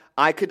that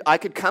I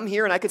could come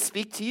here and I could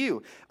speak to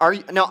you.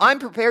 Now, I'm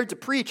prepared to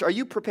preach. Are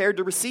you prepared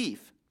to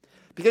receive?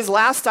 Because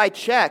last I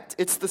checked,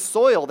 it's the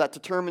soil that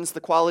determines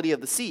the quality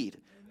of the seed,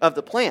 of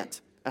the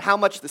plant, and how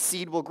much the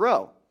seed will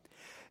grow.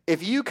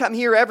 If you come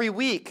here every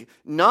week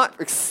not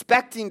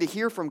expecting to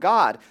hear from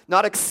God,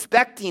 not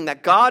expecting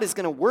that God is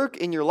going to work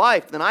in your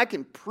life, then I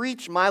can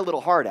preach my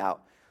little heart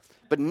out,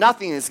 but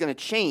nothing is going to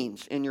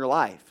change in your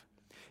life.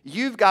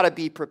 You've got to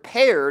be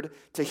prepared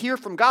to hear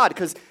from God,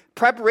 because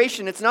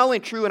preparation, it's not only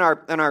true in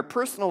our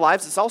personal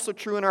lives, it's also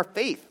true in our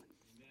faith,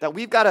 that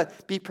we've got to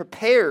be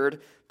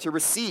prepared to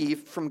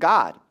receive from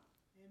God.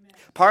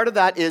 Part of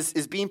that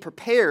is being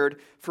prepared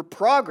for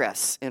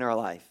progress in our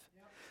life.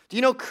 Do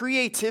you know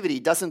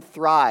creativity doesn't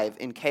thrive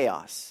in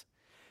chaos?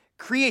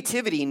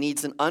 Creativity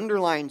needs an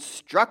underlying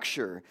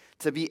structure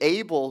to be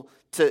able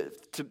to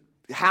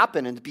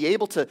happen and to be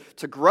able to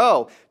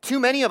grow. Too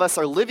many of us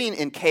are living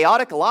in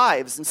chaotic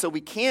lives, and so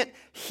we can't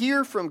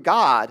hear from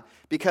God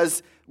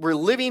because we're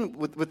living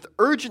with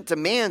urgent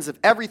demands of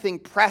everything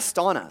pressed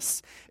on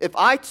us. If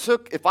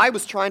I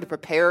was trying to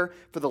prepare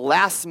for the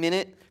last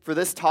minute for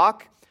this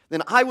talk,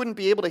 then I wouldn't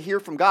be able to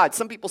hear from God.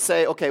 Some people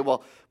say, okay,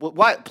 well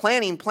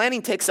planning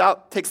takes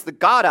the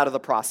God out of the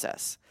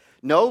process.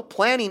 No,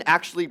 planning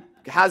actually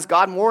has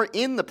God more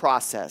in the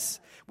process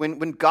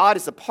when God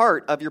is a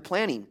part of your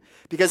planning.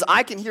 Because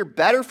I can hear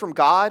better from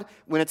God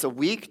when it's a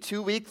week,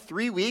 2 weeks,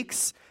 3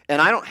 weeks,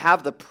 and I don't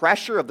have the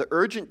pressure of the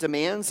urgent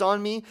demands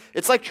on me.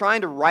 It's like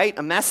trying to write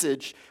a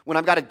message when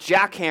I've got a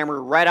jackhammer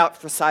right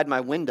out beside my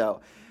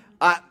window.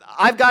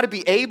 I've got to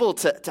be able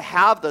to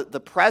have the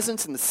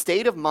presence and the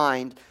state of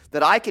mind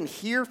that I can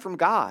hear from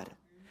God.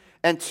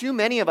 And too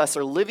many of us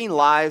are living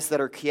lives that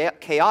are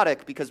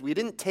chaotic because we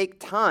didn't take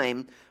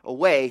time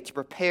away to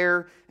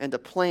prepare and to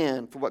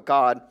plan for what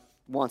God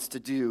wants to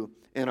do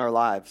in our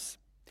lives.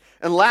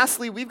 And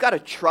lastly, we've got to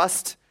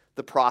trust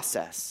the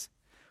process.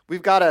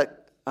 We've got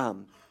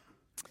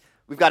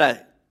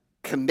to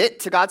commit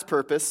to God's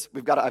purpose.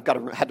 I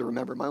had to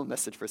remember my own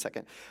message for a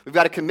second. We've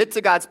got to commit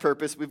to God's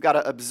purpose. We've got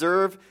to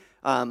observe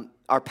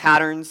our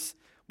patterns.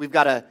 We've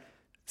got to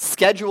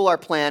schedule our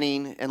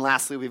planning. And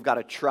lastly, we've got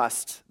to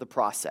trust the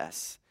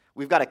process.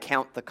 We've got to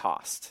count the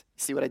cost.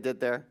 See what I did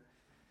there?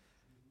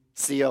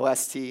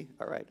 C-O-S-T?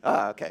 All right.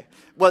 Okay.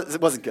 Well,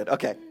 it wasn't good.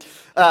 Okay.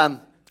 But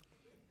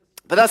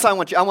that's how I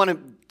want to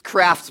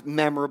craft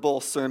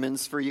memorable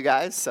sermons for you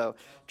guys. So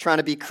trying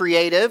to be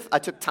creative. I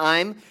took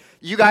time.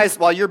 You guys,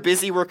 while you're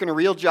busy working a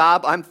real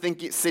job, I'm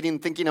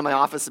thinking in my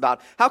office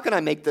about how can I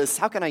make this,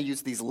 how can I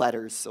use these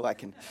letters so I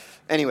can,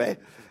 anyway.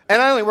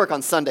 And I only work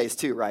on Sundays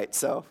too, right?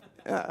 So,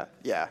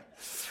 yeah.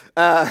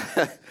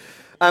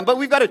 But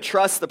we've got to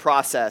trust the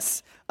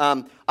process.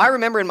 I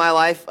remember in my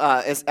life,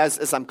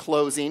 as I'm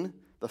closing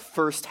the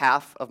first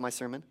half of my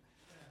sermon,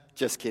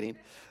 just kidding,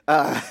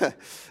 through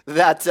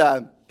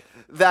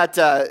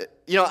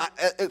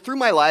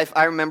my life,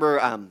 I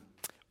remember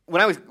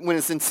when I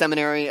was in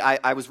seminary,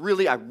 I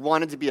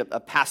wanted to be a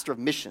pastor of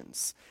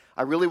missions.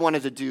 I really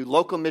wanted to do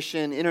local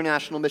mission,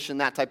 international mission,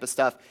 that type of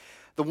stuff.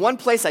 The one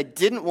place I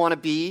didn't want to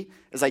be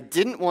is I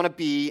didn't want to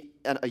be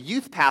a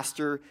youth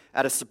pastor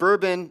at a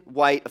suburban,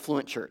 white,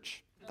 affluent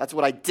church. That's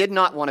what I did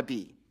not want to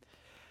be.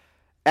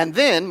 And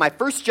then my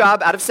first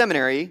job out of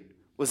seminary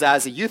was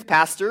as a youth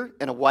pastor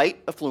in a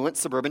white, affluent,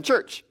 suburban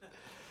church.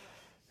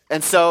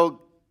 And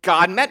so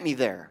God met me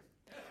there.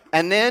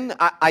 And then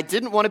I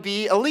didn't want to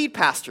be a lead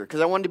pastor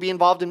because I wanted to be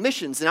involved in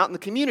missions and out in the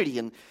community.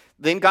 And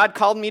then God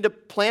called me to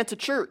plant a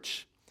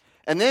church.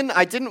 And then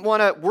I didn't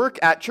want to work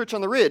at Church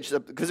on the Ridge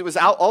because it was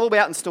out all the way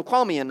out in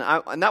Snoqualmie, and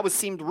that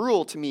seemed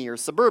rural to me or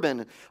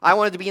suburban. I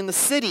wanted to be in the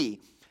city.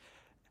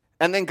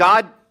 And then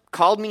God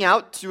called me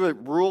out to a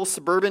rural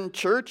suburban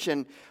church,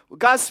 and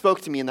God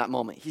spoke to me in that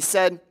moment. He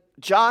said,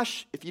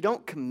 Josh, if you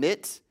don't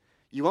commit,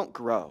 you won't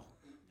grow.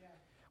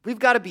 We've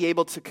got to be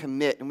able to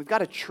commit, and we've got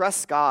to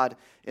trust God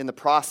in the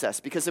process,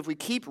 because if we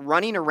keep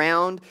running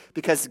around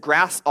because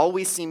grass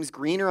always seems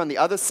greener on the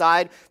other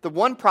side, the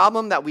one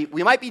problem that we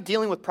might be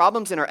dealing with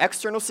problems in our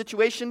external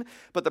situation,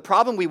 but the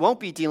problem we won't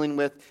be dealing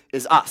with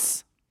is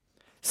us.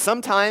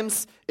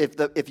 Sometimes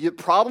if your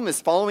problem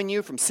is following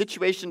you from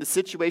situation to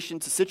situation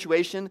to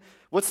situation,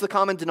 what's the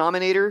common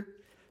denominator?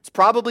 It's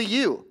probably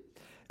you.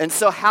 And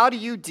so how do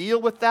you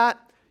deal with that?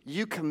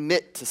 You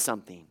commit to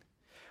something.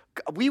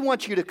 We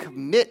want you to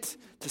commit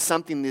to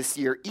something this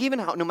year,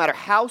 no matter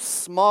how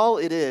small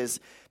it is,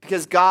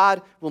 because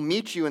God will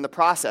meet you in the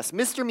process.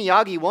 Mr.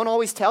 Miyagi won't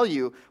always tell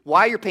you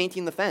why you're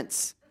painting the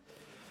fence,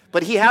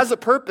 but he has a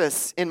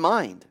purpose in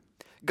mind.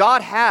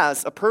 God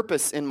has a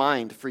purpose in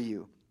mind for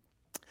you.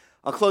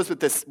 I'll close with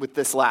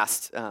this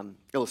last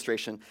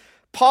illustration.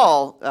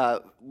 Paul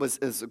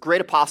is a great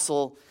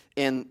apostle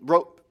and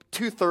wrote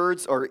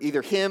 2/3, or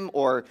either him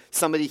or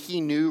somebody he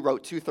knew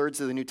wrote 2/3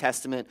 of the New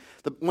Testament,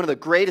 one of the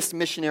greatest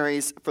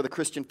missionaries for the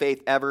Christian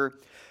faith ever.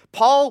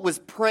 Paul was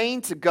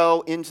praying to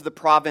go into the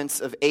province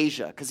of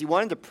Asia because he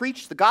wanted to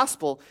preach the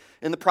gospel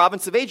in the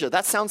province of Asia.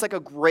 That sounds like a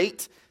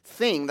great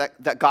thing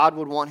that God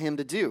would want him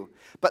to do.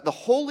 But the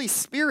Holy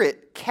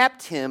Spirit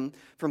kept him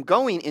from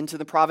going into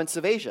the province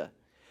of Asia.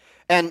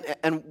 And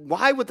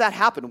why would that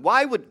happen?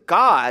 Why would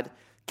God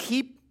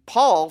keep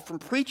Paul from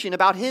preaching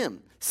about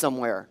him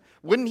somewhere?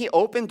 Wouldn't he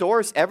open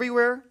doors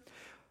everywhere?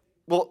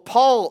 Well,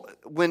 Paul,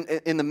 when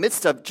in the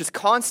midst of just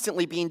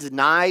constantly being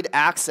denied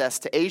access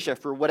to Asia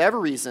for whatever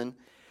reason,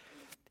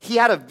 he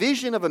had a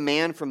vision of a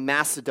man from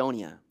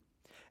Macedonia.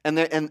 And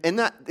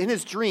in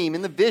his dream,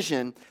 in the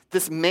vision,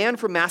 this man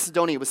from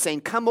Macedonia was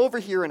saying, come over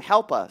here and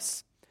help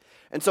us.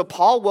 And so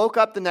Paul woke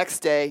up the next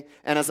day,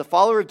 and as a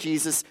follower of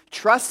Jesus,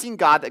 trusting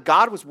God, that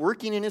God was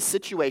working in his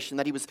situation,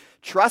 that he was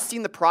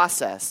trusting the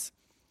process,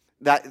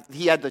 that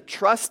he had to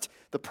trust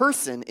the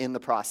person in the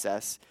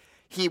process.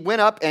 He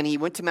went up and he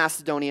went to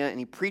Macedonia and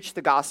he preached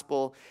the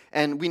gospel.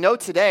 And we know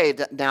today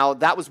that now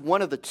that was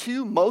one of the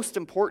two most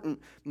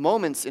important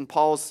moments in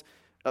Paul's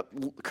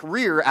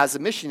career as a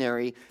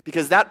missionary,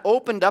 because that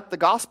opened up the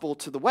gospel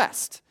to the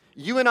West.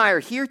 You and I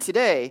are here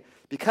today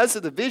because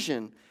of the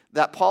vision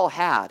that Paul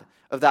had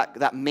of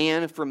that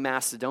man from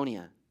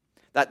Macedonia,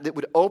 that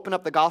would open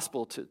up the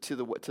gospel to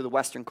the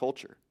Western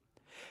culture.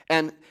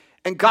 And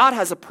God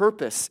has a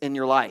purpose in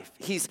your life.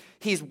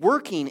 He's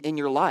working in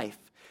your life.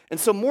 And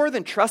so more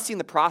than trusting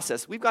the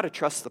process, we've got to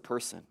trust the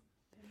person.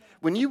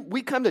 When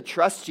we come to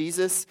trust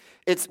Jesus,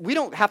 it's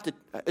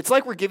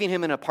like we're giving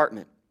him an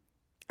apartment.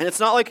 And it's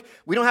not like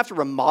we don't have to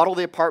remodel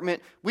the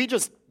apartment. We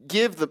just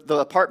give the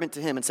apartment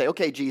to him and say,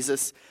 okay,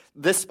 Jesus,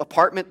 this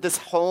apartment, this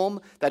home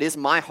that is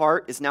my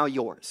heart is now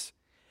yours.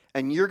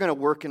 And you're going to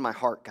work in my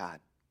heart, God.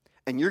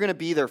 And you're going to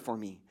be there for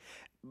me.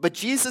 But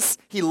Jesus,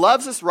 he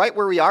loves us right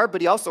where we are, but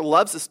he also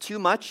loves us too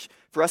much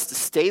for us to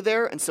stay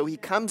there. And so he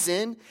comes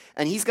in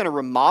and he's going to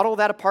remodel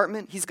that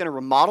apartment. He's going to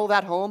remodel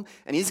that home.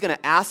 And he's going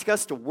to ask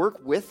us to work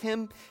with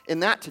him in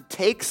that, to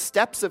take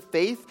steps of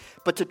faith,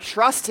 but to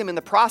trust him in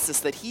the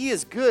process, that he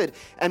is good.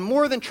 And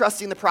more than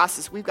trusting the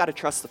process, we've got to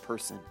trust the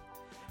person.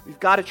 We've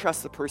got to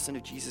trust the person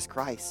of Jesus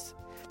Christ,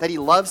 that he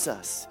loves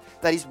us,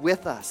 that he's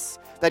with us,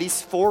 that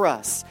he's for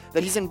us,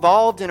 that he's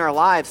involved in our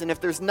lives. And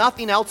if there's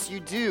nothing else you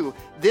do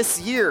this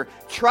year,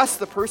 trust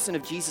the person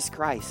of Jesus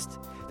Christ,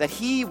 that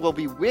he will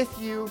be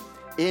with you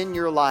in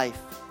your life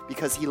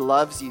because he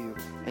loves you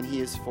and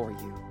he is for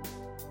you.